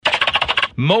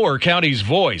Mower County's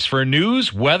voice for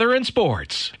news, weather, and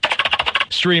sports.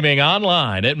 Streaming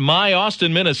online at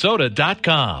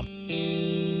myaustinminnesota.com.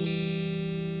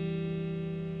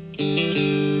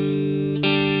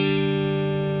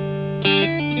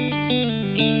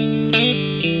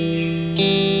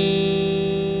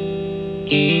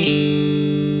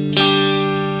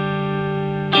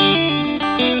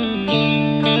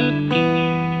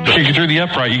 Take you through the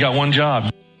upright. You got one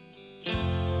job.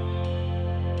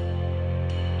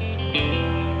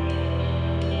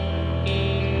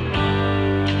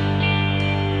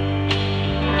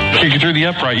 Take you through the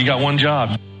upright. You got one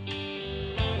job.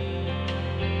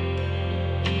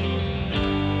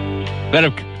 Then,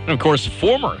 of course,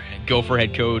 former Gopher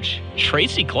head coach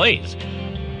Tracy Clays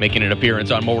making an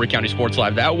appearance on Mower County Sports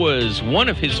Live. That was one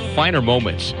of his finer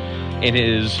moments in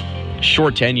his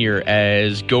short tenure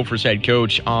as Gophers head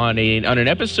coach on an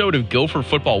episode of Gopher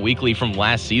Football Weekly from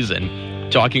last season,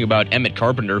 talking about Emmett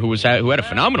Carpenter, who had a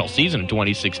phenomenal season in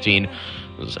 2016.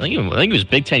 I think he was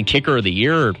Big Ten Kicker of the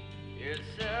Year.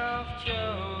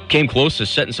 Came close to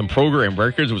setting some program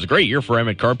records. It was a great year for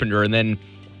Emmett Carpenter, and then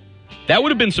that would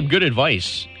have been some good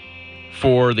advice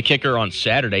for the kicker on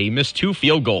Saturday. He missed 2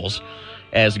 field goals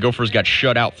as the Gophers got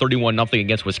shut out 31-0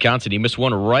 against Wisconsin. He missed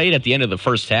one right at the end of the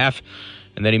first half,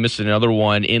 and then he missed another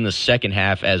one in the second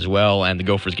half as well, and the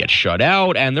Gophers get shut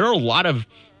out. And there are a lot of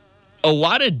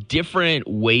different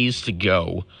ways to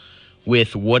go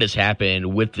with what has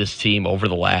happened with this team over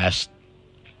the last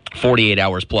 48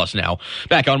 hours plus now.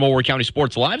 Back on Mower County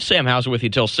Sports Live, Sam Hauser with you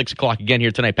until 6 o'clock again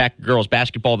here tonight. Packer girls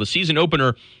basketball, the season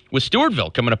opener with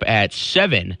Stewartville coming up at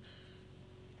 7.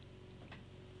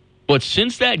 But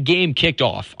since that game kicked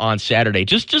off on Saturday,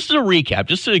 just as a recap,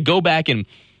 just to go back and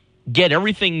get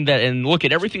everything and look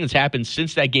at everything that's happened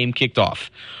since that game kicked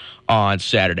off on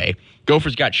Saturday.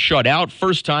 Gophers got shut out.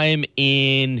 First time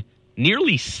in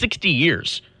nearly 60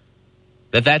 years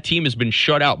that team has been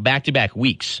shut out back-to-back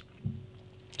weeks.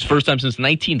 It's first time since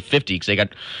 1950 because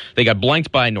they got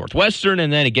blanked by Northwestern,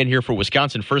 and then again here for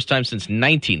Wisconsin, first time since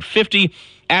 1950.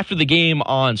 After the game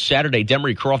on Saturday,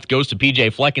 Demry Croft goes to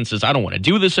PJ Fleck and says, "I don't want to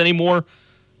do this anymore."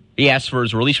 He asks for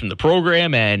his release from the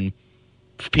program, and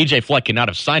PJ Fleck cannot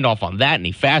have signed off on that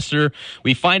any faster.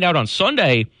 We find out on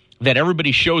Sunday that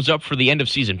everybody shows up for the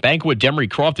end-of-season banquet. Demry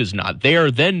Croft is not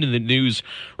there. Then the news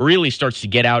really starts to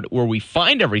get out where we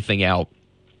find everything out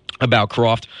about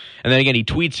Croft. And then again, he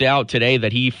tweets out today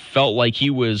that he felt like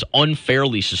he was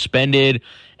unfairly suspended,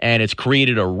 and it's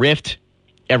created a rift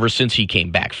ever since he came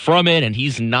back from it. And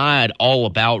he's not all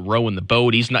about rowing the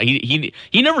boat. He's not. He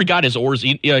never got his oars.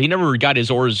 He never got his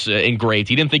oars engraved.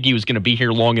 He didn't think he was going to be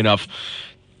here long enough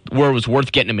where it was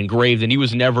worth getting him engraved. And he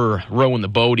was never rowing the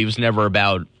boat. He was never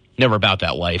about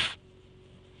that life.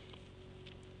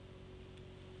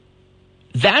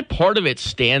 That part of it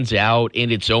stands out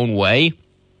in its own way.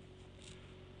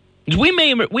 We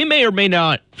may or may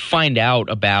not find out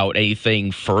about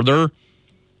anything further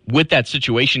with that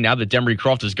situation now that Demry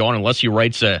Croft is gone, unless he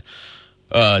writes a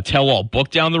tell-all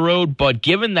book down the road. But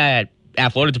given that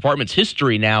athletic department's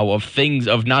history now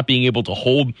of not being able to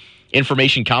hold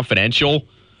information confidential,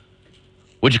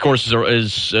 which of course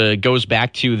goes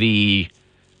back to the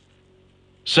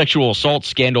sexual assault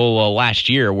scandal last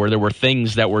year, where there were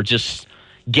things that were just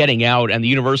getting out, and the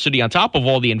university, on top of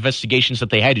all the investigations that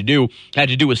they had to do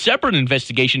a separate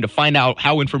investigation to find out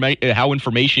how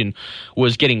information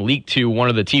was getting leaked to one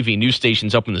of the TV news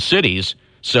stations up in the cities.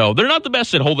 So they're not the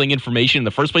best at holding information in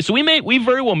the first place. So we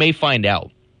very well may find out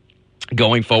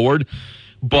going forward.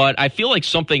 But I feel like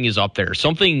something is up there.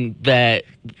 Something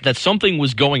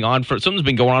was going on something's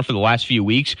been going on for the last few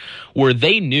weeks, where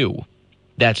they knew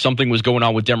that something was going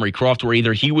on with Demry Croft, where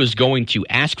either he was going to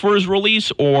ask for his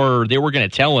release or they were going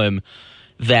to tell him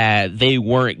that that he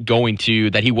wasn't going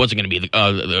to be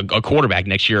a quarterback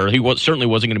next year. He certainly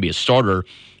wasn't going to be a starter,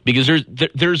 because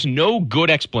there's no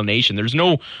good explanation. There's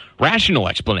no rational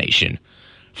explanation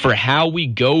for how we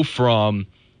go from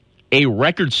a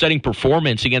record-setting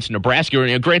performance against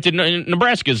Nebraska. Granted,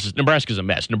 Nebraska's a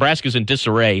mess. Nebraska's in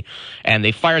disarray, and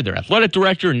they fired their athletic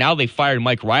director. Now they fired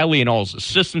Mike Riley and all his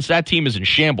assistants. That team is in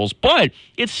shambles, but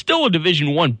it's still a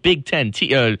Division I Big Ten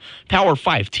Power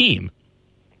 5 team,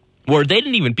 where they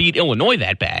didn't even beat Illinois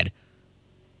that bad.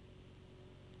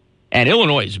 And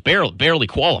Illinois barely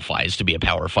qualifies to be a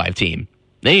Power 5 team.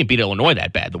 They didn't beat Illinois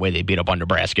that bad the way they beat up on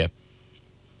Nebraska.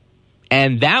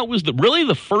 And that was really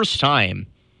the first time,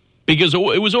 because it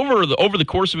was over the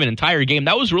course of an entire game,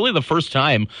 that was really the first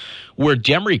time where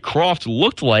Demry Croft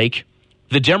looked like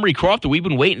the Demry Croft that we've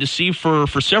been waiting to see for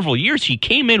several years. He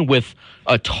came in with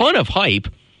a ton of hype,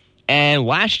 And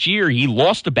last year, he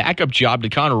lost the backup job to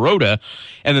Connor Rhoda.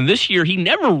 And then this year, he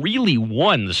never really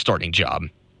won the starting job.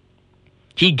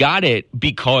 He got it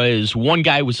because one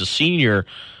guy was a senior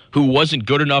who wasn't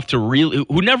good enough to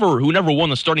who never won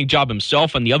the starting job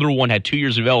himself, and the other one had 2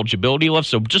 years of eligibility left.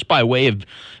 So just by way of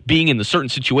being in the certain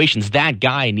situations, that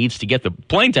guy needs to get the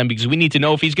playing time because we need to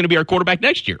know if he's going to be our quarterback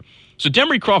next year. So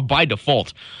Demry Croft, by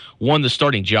default, won the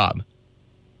starting job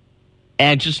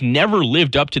and just never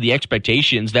lived up to the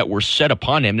expectations that were set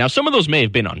upon him. Now, some of those may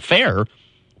have been unfair,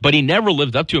 but he never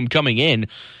lived up to him coming in.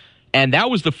 And that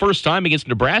was the first time against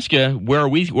Nebraska where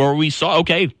we saw,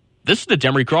 okay, this is the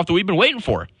Demry Croft that we've been waiting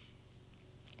for.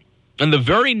 And the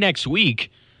very next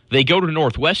week, they go to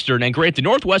Northwestern, and granted,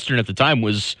 Northwestern at the time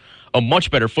was a much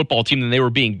better football team than they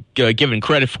were being given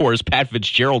credit for, as Pat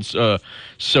Fitzgerald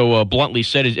so bluntly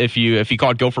said. If you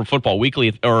caught Gopher Football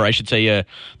Weekly, or I should say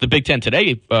the Big Ten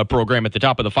Today program at the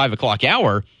top of the 5 o'clock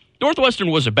hour, Northwestern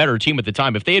was a better team at the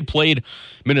time. If they had played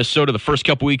Minnesota the first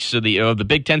couple weeks of the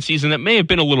Big Ten season, that may have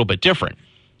been a little bit different.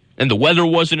 And the weather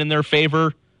wasn't in their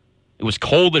favor. It was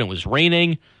cold and it was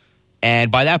raining.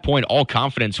 And by that point, all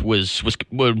confidence was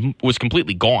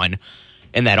completely gone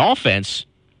in that offense.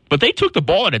 But they took the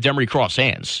ball out of Demry Croft's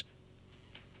hands.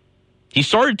 He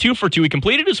started 2 for 2. He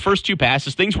completed his first 2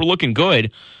 passes. Things were looking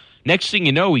good. Next thing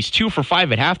you know, he's 2 for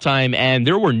 5 at halftime, and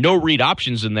there were no read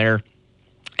options in there.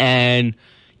 And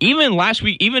even last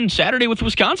week, even Saturday with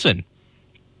Wisconsin,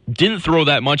 didn't throw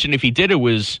that much. And if he did, it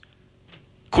was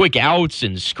quick outs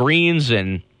and screens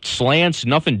and slants,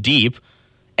 nothing deep.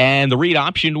 And the read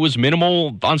option was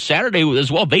minimal on Saturday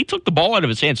as well. They took the ball out of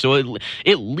his hands. So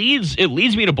it leads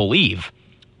me to believe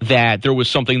that there was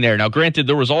something there. Now, granted,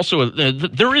 there was also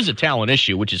there is a talent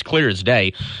issue, which is clear as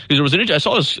day. Because I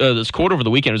saw this quote over the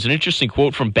weekend. It was an interesting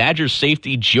quote from Badgers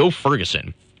safety Joe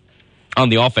Ferguson on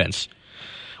the offense.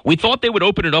 We thought they would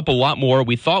open it up a lot more.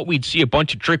 We thought we'd see a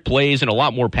bunch of trick plays and a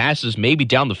lot more passes, maybe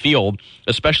down the field,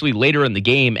 especially later in the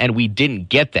game, and we didn't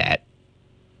get that.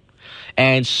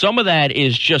 And some of that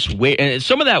is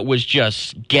some of that was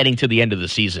just getting to the end of the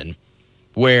season,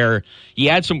 where you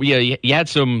had some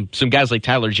guys like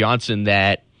Tyler Johnson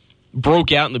that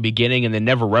broke out in the beginning and then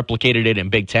never replicated it in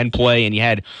Big Ten play, and you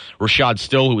had Rashad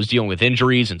Still, who was dealing with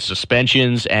injuries and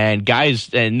suspensions, and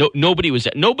guys, and nobody.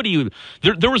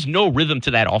 There was no rhythm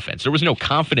to that offense. There was no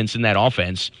confidence in that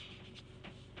offense.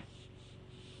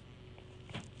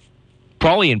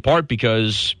 Probably in part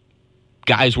because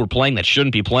guys were playing that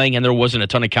shouldn't be playing, and there wasn't a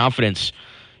ton of confidence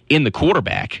in the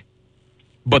quarterback.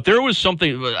 But there was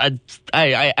something.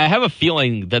 I have a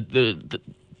feeling that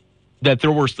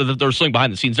there was something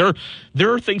behind the scenes.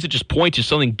 There are things that just point to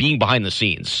something being behind the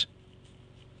scenes.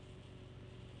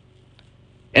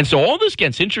 And so all this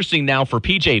gets interesting now for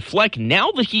PJ Fleck,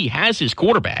 now that he has his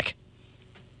quarterback.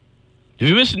 If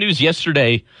you missed the news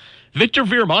yesterday, Victor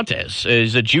Viramontes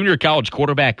is a junior college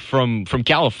quarterback from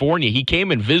California. He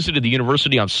came and visited the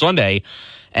university on Sunday,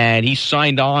 and he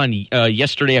signed on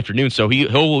yesterday afternoon. So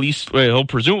he'll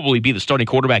presumably be the starting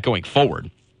quarterback going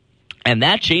forward. And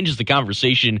that changes the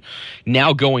conversation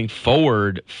now going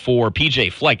forward for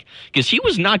PJ Fleck, because he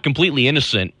was not completely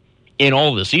innocent in all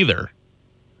of this either.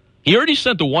 He already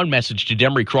sent the one message to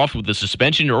Demry Croft with the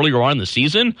suspension earlier on in the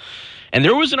season, and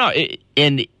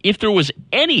and if there was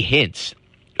any hint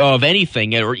of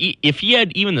anything, or if he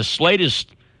had even the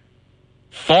slightest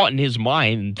thought in his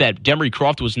mind that Demry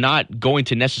Croft was not going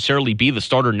to necessarily be the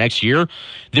starter next year,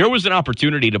 there was an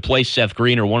opportunity to play Seth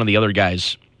Green or one of the other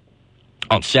guys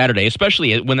on Saturday,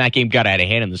 especially when that game got out of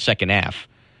hand in the second half.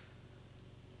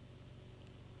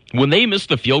 When they missed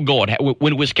the field goal,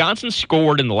 when Wisconsin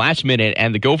scored in the last minute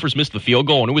and the Gophers missed the field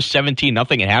goal and it was 17-0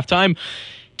 at halftime,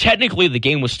 technically the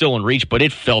game was still in reach, but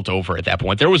it felt over at that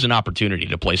point. There was an opportunity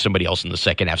to play somebody else in the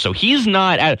second half. So he's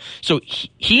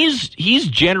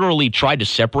generally tried to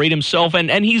separate himself,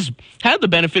 and he's had the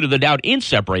benefit of the doubt in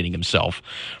separating himself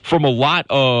from a lot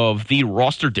of the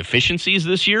roster deficiencies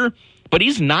this year. But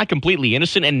he's not completely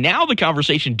innocent, and now the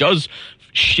conversation does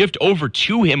shift over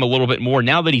to him a little bit more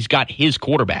now that he's got his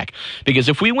quarterback. Because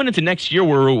if we went into next year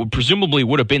where it presumably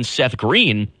would have been Seth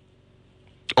Green,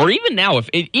 or even now, if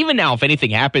anything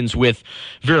happens with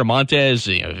Viramontes,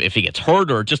 if he gets hurt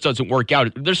or it just doesn't work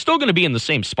out, they're still going to be in the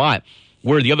same spot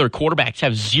where the other quarterbacks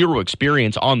have zero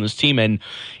experience on this team and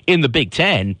in the Big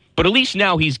Ten. But at least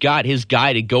now he's got his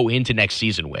guy to go into next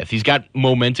season with. He's got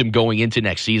momentum going into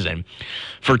next season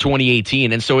for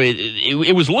 2018. And so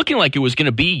it was looking like it was going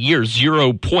to be year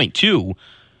 0.2,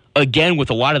 again with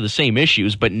a lot of the same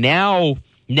issues. But now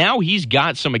he's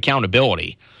got some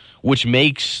accountability, which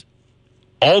makes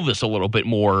all this a little bit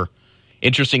more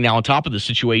interesting now on top of the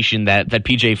situation that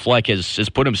PJ Fleck has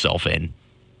put himself in.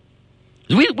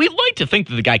 We'd like to think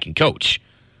that the guy can coach.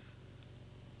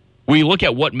 We look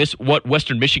at what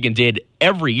Western Michigan did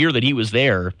every year that he was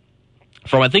there,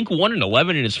 from I think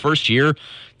 1-11 in his first year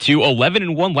to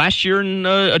 11-1 last year in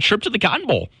a trip to the Cotton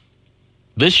Bowl.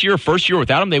 This year, first year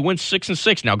without him, they went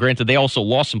 6-6. Now, granted, they also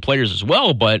lost some players as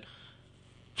well, but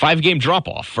 5-game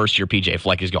drop-off first year PJ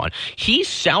Fleck is gone. He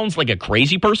sounds like a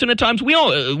crazy person at times. We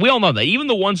all know that. Even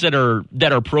the ones that are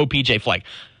pro PJ Fleck.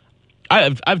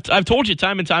 I've told you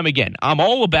time and time again, I'm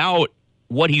all about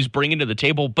what he's bringing to the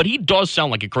table, but he does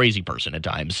sound like a crazy person at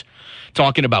times,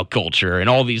 talking about culture and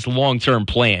all these long-term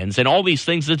plans and all these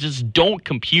things that just don't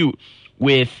compute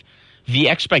with the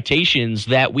expectations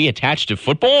that we attach to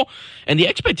football and the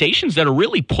expectations that are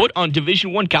really put on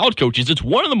Division I college coaches. It's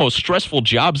one of the most stressful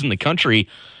jobs in the country,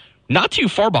 not too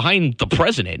far behind the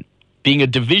president, being a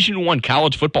Division I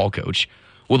college football coach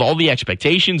with all the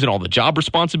expectations and all the job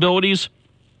responsibilities.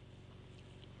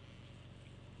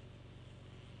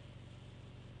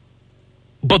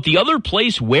 But the other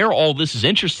place where all this is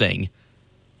interesting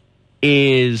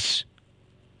is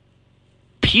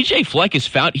PJ Fleck is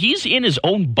found, he's in his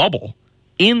own bubble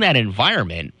in that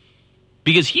environment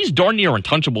because he's darn near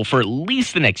untouchable for at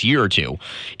least the next year or two.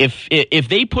 If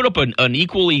they put up an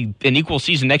equal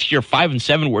season next year,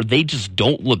 5-7, where they just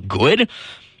don't look good,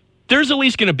 there's at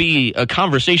least going to be a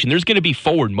conversation. There's going to be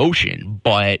forward motion.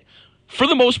 But for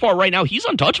the most part right now, he's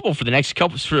untouchable for the next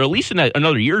couple, for at least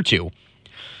another year or two.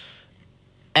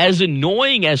 As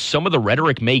annoying as some of the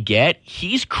rhetoric may get,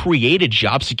 he's created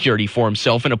job security for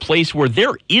himself in a place where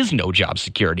there is no job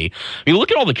security. I mean,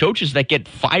 look at all the coaches that get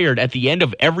fired at the end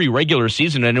of every regular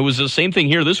season, and it was the same thing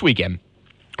here this weekend,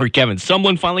 where Kevin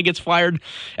Sumlin finally gets fired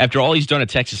after all he's done at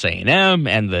Texas A&M,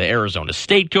 and the Arizona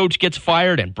State coach gets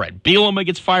fired, and Brett Bielema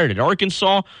gets fired at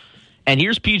Arkansas. And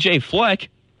here's PJ Fleck,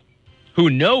 who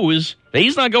knows that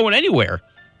he's not going anywhere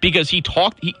because he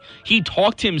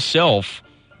talked himself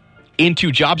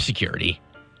into job security,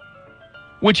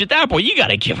 which at that point, you got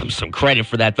to give him some credit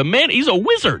for that. The man, he's a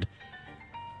wizard.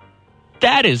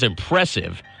 That is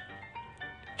impressive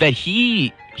that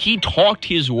he talked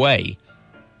his way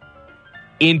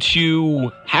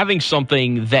into having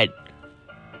something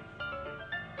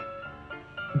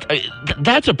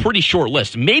that's a pretty short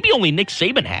list. Maybe only Nick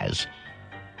Saban has.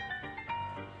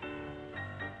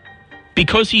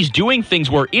 Because he's doing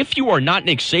things where if you are not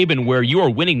Nick Saban, where you are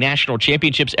winning national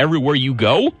championships everywhere you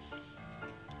go,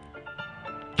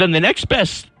 then the next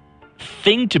best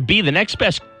thing to be, the next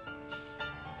best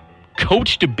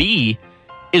coach to be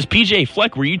is PJ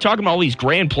Fleck, where you're talking about all these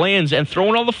grand plans and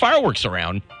throwing all the fireworks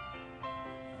around.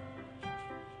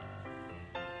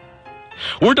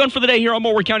 We're done for the day here on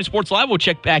Montgomery County Sports Live. We'll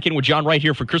check back in with John right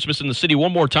here for Christmas in the City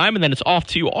one more time, and then it's off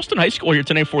to Austin High School here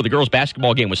tonight for the girls'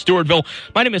 basketball game with Stewartville.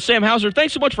 My name is Sam Hauser.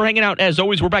 Thanks so much for hanging out. As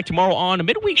always, we're back tomorrow on a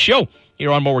midweek show here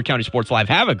on Montgomery County Sports Live.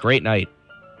 Have a great night.